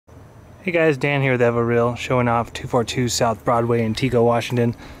Hey guys, Dan here with VRBO, showing off 242 South Broadway in Tekoa,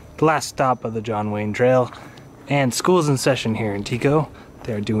 Washington, the last stop of the John Wayne Trail. And school's in session here in Tekoa.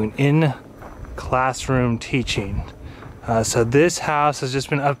 They're doing in-classroom teaching. So this house has just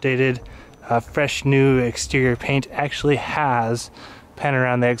been updated. Fresh new exterior paint, actually has pen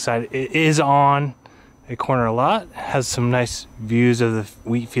around the outside. It is on a corner lot, has some nice views of the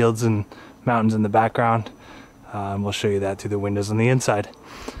wheat fields and mountains in the background. We'll show you that through the windows on the inside.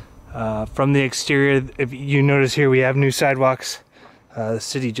 From the exterior, if you notice here, we have new sidewalks. The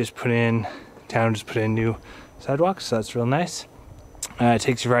city just put in, town just put in new sidewalks, so that's real nice. It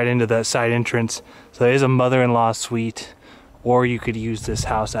takes you right into the side entrance. So there is a mother-in-law suite, or you could use this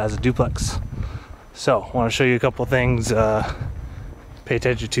house as a duplex. So I want to show you a couple things pay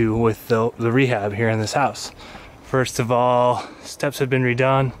attention to with the rehab here in this house. First of all, steps have been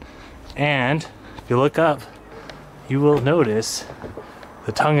redone, and if you look up, you will notice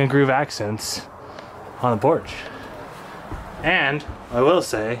the tongue and groove accents on the porch. And I will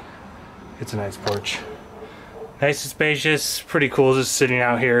say, it's a nice porch. Nice and spacious, pretty cool just sitting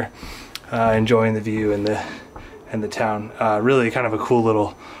out here, enjoying the view and the town. Really kind of a cool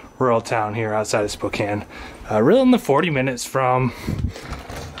little rural town here outside of Spokane. Really in the 40 minutes from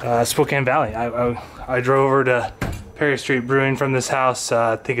Spokane Valley. I drove over to Perry Street Brewing from this house.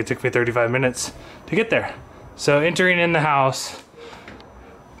 I think it took me 35 minutes to get there. So entering in the house,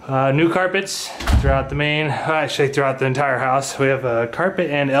 new carpets throughout the actually throughout the entire house. We have a carpet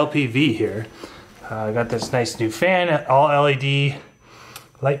and LPV here. Got this nice new fan, all LED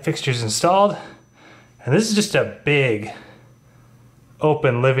light fixtures installed. And this is just a big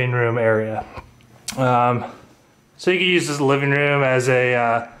open living room area. So you can use this living room as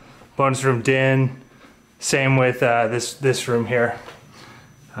a bonus room den. Same with this room here.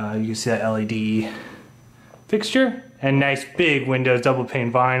 You can see that LED fixture and nice big windows, double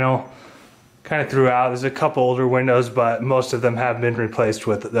pane vinyl kind of throughout. There's a couple older windows, but most of them have been replaced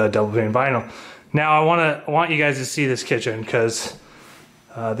with the double pane vinyl. Now I want you guys to see this kitchen, because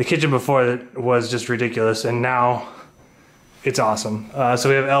the kitchen before was just ridiculous, and now it's awesome. So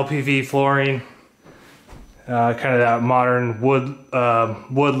we have LPV flooring, kind of that modern wood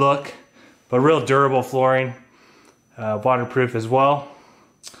look, but real durable flooring, waterproof as well.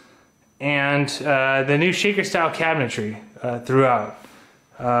 And the new shaker style cabinetry throughout.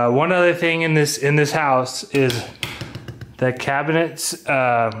 One other thing in this house is the cabinets.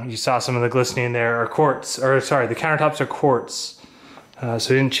 You saw some of the glistening there are quartz, or sorry, the countertops are quartz. So it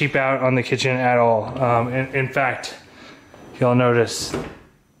didn't cheap out on the kitchen at all. In fact, you'll notice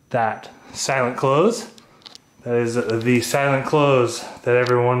that silent close. That is the silent close that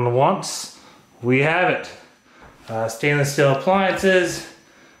everyone wants. We have it. Stainless steel appliances.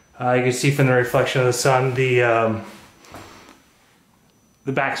 You can see from the reflection of the sun the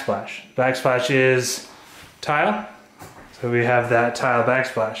backsplash. Backsplash is tile, so we have that tile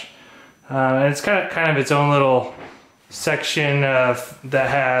backsplash, and it's kind of its own little section that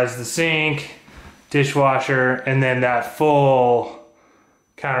has the sink, dishwasher, and then that full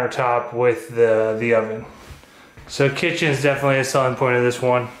countertop with the oven. So kitchen is definitely a selling point of this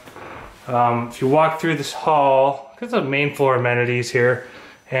one. If you walk through this hall, there's the main floor amenities here.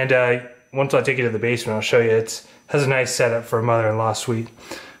 And once I take you to the basement, I'll show you. It has a nice setup for a mother-in-law suite.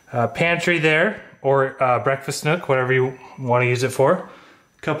 Pantry there, or breakfast nook, whatever you want to use it for.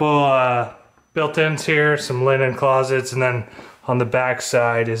 A couple built-ins here, some linen closets, and then on the back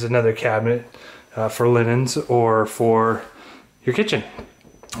side is another cabinet for linens or for your kitchen.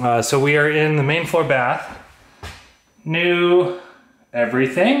 So we are in the main floor bath. New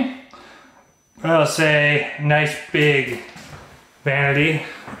everything. I'll say nice big vanity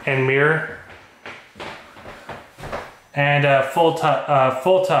and mirror, and full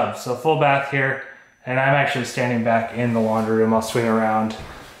tub, so full bath here. And I'm actually standing back in the laundry room. I'll swing around.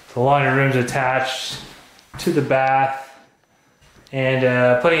 The laundry room's attached to the bath,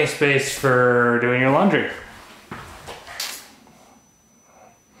 and plenty of space for doing your laundry.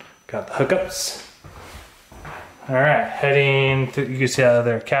 Got the hookups. All right, heading through, you can see that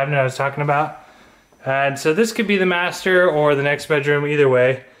other cabinet I was talking about. And so this could be the master or the next bedroom, either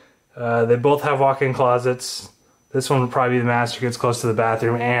way. They both have walk-in closets. This one would probably be the master, gets close to the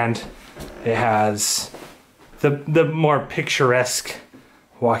bathroom, and it has the more picturesque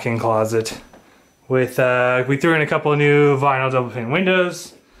walk-in closet. With we threw in a couple of new vinyl double pane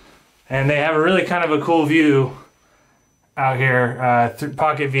windows, and they have a really kind of a cool view out here,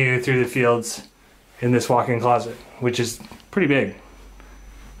 pocket view through the fields in this walk-in closet, which is pretty big.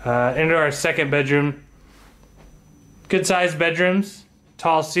 Into our second bedroom. Good sized bedrooms,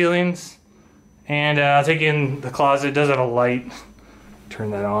 tall ceilings, and I'll take you in the closet. It does have a light Turn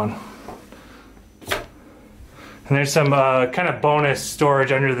that on. And there's some kind of bonus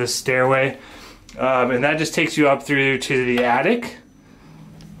storage under the stairway. And that just takes you up through to the attic,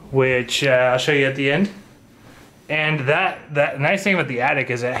 which I'll show you at the end. And that nice thing about the attic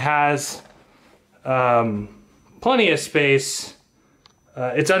is it has plenty of space.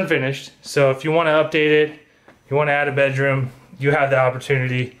 It's unfinished, so if you want to update it, you want to add a bedroom, you have the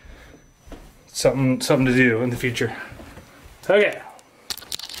opportunity. Something to do in the future. Okay.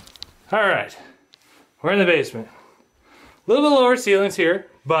 All right. We're in the basement. A little bit lower ceilings here,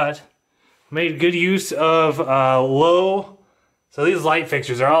 but made good use of low. So these light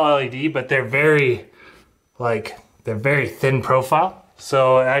fixtures are all LED, but they're very thin profile.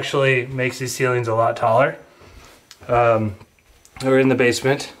 So it actually makes these ceilings a lot taller. We're in the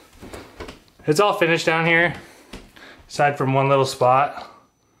basement. It's all finished down here, aside from one little spot.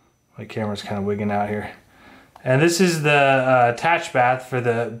 My camera's kind of wigging out here. And this is the attached bath for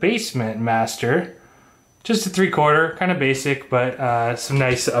the basement master. Just a 3/4, kind of basic, but some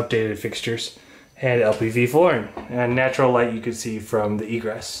nice updated fixtures. And LPV flooring. And natural light you can see from the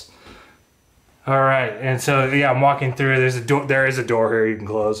egress. Alright, and so yeah, I'm walking through. There is a door here you can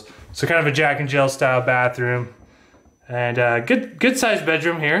close. So kind of a Jack and Jill style bathroom. And good sized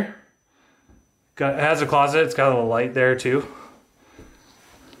bedroom here. It has a closet, it's got a little light there too.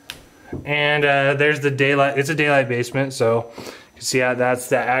 And there's the daylight. It's a daylight basement, so you can see how that's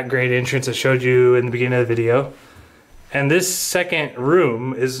the at-grade entrance I showed you in the beginning of the video. And this second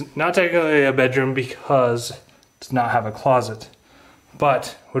room is not technically a bedroom because it does not have a closet,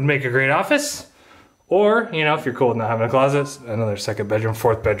 but would make a great office. Or, you know, if you're cool with not having a closet, another second bedroom,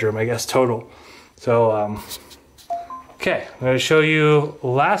 fourth bedroom, I guess, total. So, okay, I'm going to show you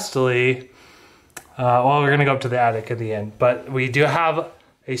lastly, well, we're going to go up to the attic at the end, but we do have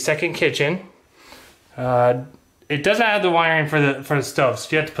a second kitchen. It doesn't have the wiring for the stove, so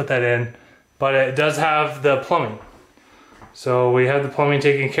you have to put that in, but it does have the plumbing. So we have the plumbing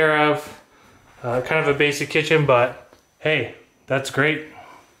taken care of. Kind of a basic kitchen, but hey, that's great.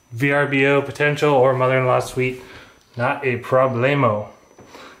 VRBO potential or mother-in-law suite, not a problemo.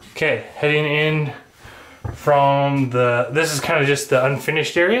 Okay, heading in from this is kind of just the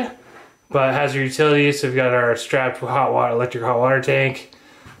unfinished area, but it has your utilities. So we've got our strapped hot water, electric hot water tank.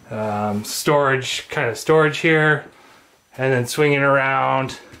 Storage here, and then swinging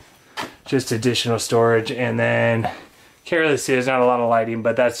around, just additional storage, and then can't really see, there's not a lot of lighting,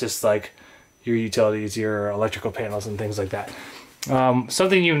 but that's just like your utilities, your electrical panels and things like that.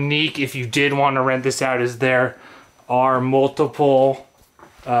 Something unique if you did want to rent this out is there are multiple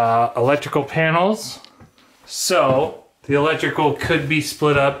electrical panels, so the electrical could be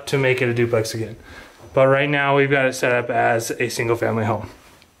split up to make it a duplex again, but right now we've got it set up as a single family home.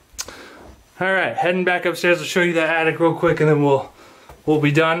 All right, heading back upstairs. I'll show you the attic real quick and then we'll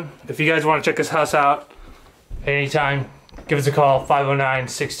be done. If you guys want to check this house out anytime, give us a call,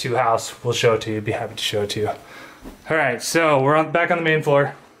 509-62-HOUSE. We'll show it to you, be happy to show it to you. All right, so we're back on the main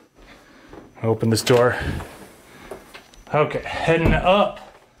floor. Open this door. Okay, heading up.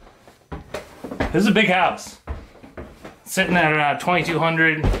 This is a big house. Sitting at around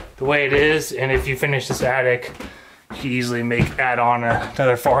 2,200 the way it is, and if you finish this attic, you can easily add on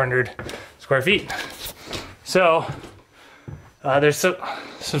another 400 square feet. So there's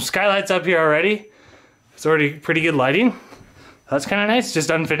some skylights up here already. It's already pretty good lighting. That's kind of nice, just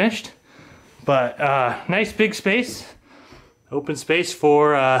unfinished. But nice big space, open space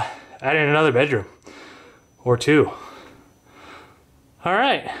for adding another bedroom or two. All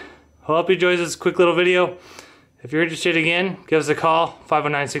right, I hope you enjoyed this quick little video. If you're interested again, give us a call,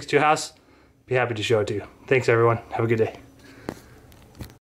 509-62-HOUSE. Be happy to show it to you. Thanks everyone, have a good day.